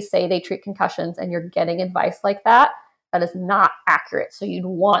even if they say they treat concussions and you're getting advice like that, that is not accurate. So you'd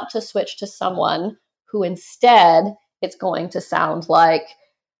want to switch to someone who instead it's going to sound like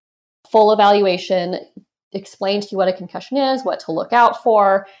full evaluation, explain to you what a concussion is, what to look out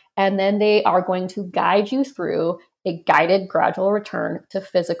for, and then they are going to guide you through a guided gradual return to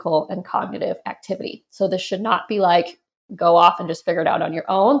physical and cognitive activity. So this should not be like, go off and just figure it out on your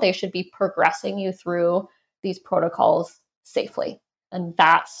own. They should be progressing you through these protocols safely. And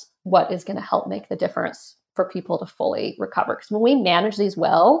that's what is going to help make the difference for people to fully recover. Because when we manage these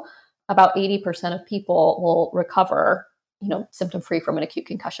well, about 80% of people will recover, symptom-free from an acute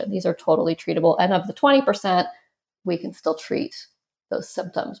concussion. These are totally treatable. And of the 20%, we can still treat those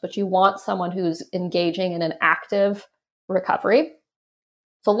symptoms. But you want someone who's engaging in an active recovery.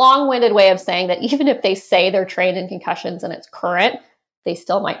 It's a long-winded way of saying that even if they say they're trained in concussions and it's current, they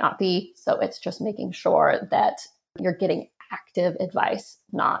still might not be. So it's just making sure that you're getting active advice,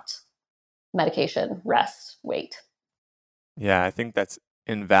 not medication, rest, wait. Yeah, I think that's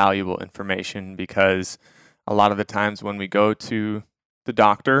invaluable information because a lot of the times when we go to the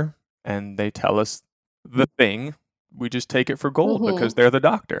doctor and they tell us the thing, we just take it for gold because they're the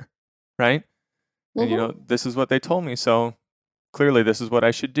doctor, right? And, this is what they told me. So clearly this is what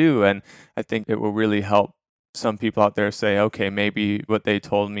I should do. And I think it will really help some people out there say, okay, maybe what they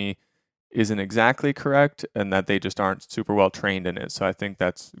told me isn't exactly correct and that they just aren't super well trained in it. So I think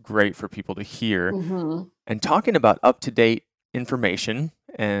that's great for people to hear. And talking about up-to-date information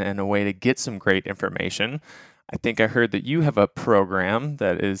and a way to get some great information, I think I heard that you have a program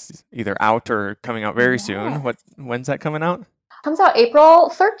that is either out or coming out very soon. When's that coming out? Comes out April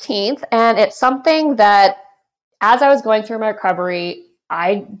 13th. And it's something that as I was going through my recovery,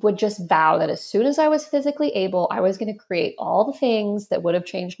 I would just vow that as soon as I was physically able, I was going to create all the things that would have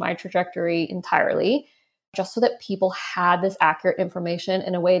changed my trajectory entirely, just so that people had this accurate information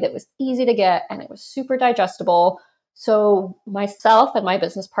in a way that was easy to get and it was super digestible. So myself and my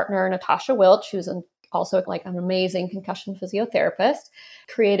business partner, Natasha Wilch, who's an also like an amazing concussion physiotherapist,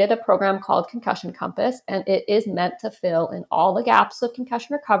 created a program called Concussion Compass, and it is meant to fill in all the gaps of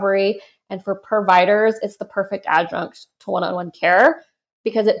concussion recovery. And for providers, it's the perfect adjunct to one-on-one care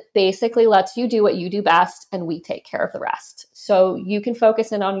because it basically lets you do what you do best and we take care of the rest. So you can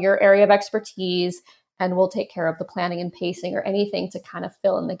focus in on your area of expertise and we'll take care of the planning and pacing or anything to kind of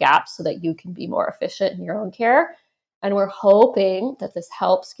fill in the gaps so that you can be more efficient in your own care. And we're hoping that this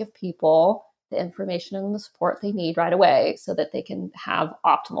helps give people the information and the support they need right away so that they can have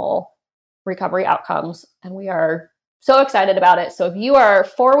optimal recovery outcomes. And we are so excited about it. So if you are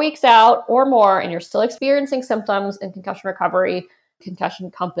 4 weeks out or more and you're still experiencing symptoms in concussion recovery, Concussion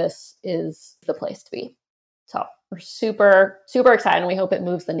Compass is the place to be. So we're super, super excited. And we hope it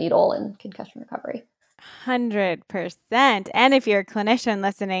moves the needle in concussion recovery. 100%. And if you're a clinician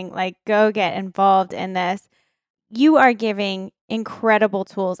listening, like go get involved in this. You are giving incredible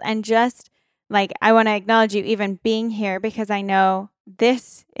tools. And just like, I want to acknowledge you even being here because I know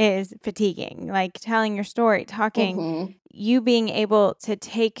this is fatiguing, like telling your story, talking, you being able to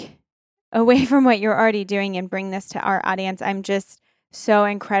take away from what you're already doing and bring this to our audience. I'm just so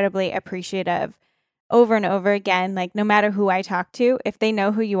incredibly appreciative over and over again. Like no matter who I talk to, if they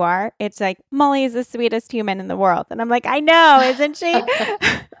know who you are, it's like, Molly is the sweetest human in the world. And I'm like, I know, isn't she?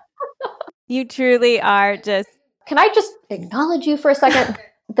 You truly are just. Can I just acknowledge you for a second?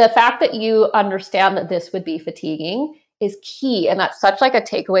 The fact that you understand that this would be fatiguing is key. And that's such like a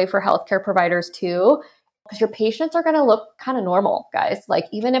takeaway for healthcare providers too, because your patients are going to look kind of normal, guys. Like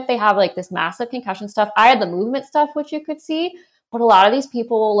even if they have like this massive concussion stuff, I had the movement stuff, which you could see, but a lot of these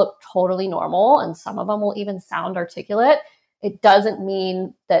people will look totally normal. And some of them will even sound articulate. It doesn't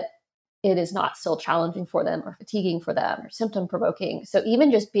mean that it is not still challenging for them or fatiguing for them or symptom provoking. So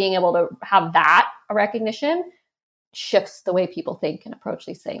even just being able to have that recognition shifts the way people think and approach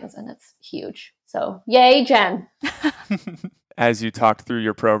these things. And it's huge. So yay, Jen. As you talked through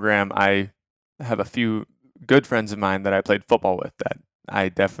your program, I have a few good friends of mine that I played football with that I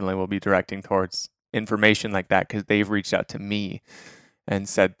definitely will be directing towards information like that because they've reached out to me and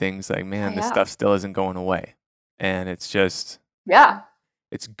said things like, man, this stuff still isn't going away. And it's just,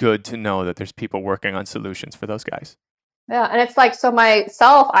 it's good to know that there's people working on solutions for those guys. Yeah. And it's like, so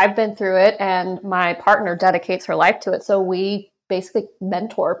myself, I've been through it and my partner dedicates her life to it. So we basically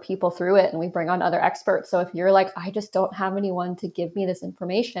mentor people through it and we bring on other experts. So if you're like, I just don't have anyone to give me this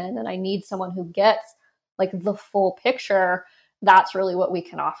information and I need someone who gets like the full picture, that's really what we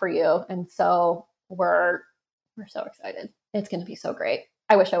can offer you. And so we're so excited. It's going to be so great.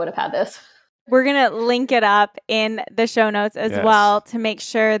 I wish I would have had this. We're going to link it up in the show notes as well to make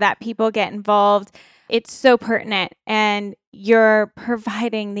sure that people get involved. It's so pertinent and you're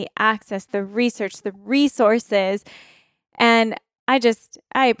providing the access, the research, the resources. And I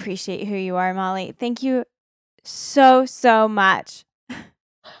appreciate who you are, Molly. Thank you so, so much.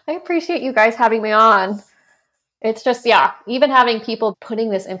 I appreciate you guys having me on. It's just, even having people putting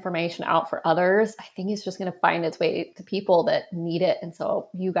this information out for others, I think it's just going to find its way to people that need it. And so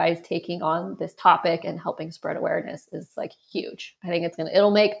you guys taking on this topic and helping spread awareness is like huge. I think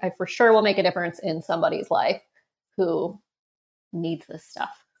I for sure will make a difference in somebody's life who needs this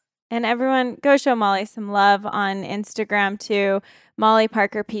stuff. And everyone go show Molly some love on Instagram too, Molly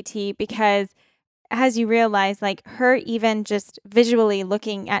Parker PT, because as you realize, like her even just visually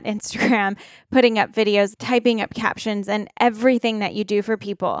looking at Instagram, putting up videos, typing up captions and everything that you do for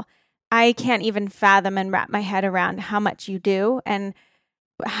people, I can't even fathom and wrap my head around how much you do and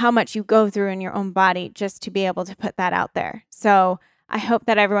how much you go through in your own body just to be able to put that out there. So I hope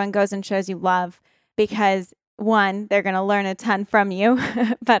that everyone goes and shows you love because one, they're going to learn a ton from you,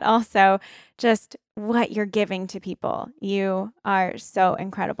 but also just what you're giving to people. You are so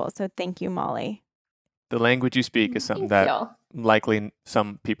incredible. So thank you, Molly. The language you speak is something that likely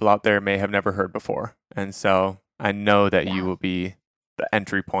some people out there may have never heard before. And so I know that you will be the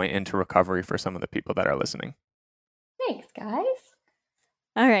entry point into recovery for some of the people that are listening. Thanks, guys.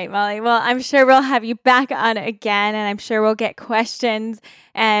 All right, Molly. Well, I'm sure we'll have you back on again, and I'm sure we'll get questions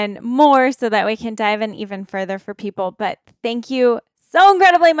and more so that we can dive in even further for people. But thank you so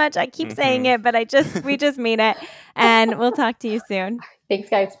incredibly much. I keep saying it, but we just mean it. And we'll talk to you soon. Thanks,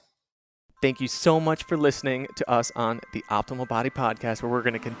 guys. Thank you so much for listening to us on the Optimal Body Podcast, where we're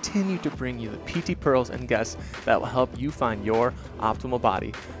going to continue to bring you the PT pearls and guests that will help you find your optimal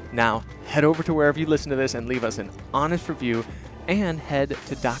body. Now, head over to wherever you listen to this and leave us an honest review, and head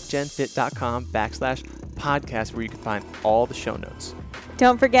to docgenfit.com/podcast, where you can find all the show notes.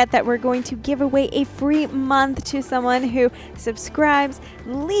 Don't forget that we're going to give away a free month to someone who subscribes,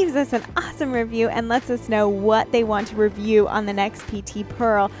 leaves us an awesome review, and lets us know what they want to review on the next PT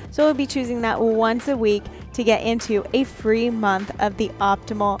Pearl. So we'll be choosing that once a week to get into a free month of the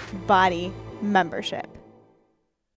Optimal Body membership.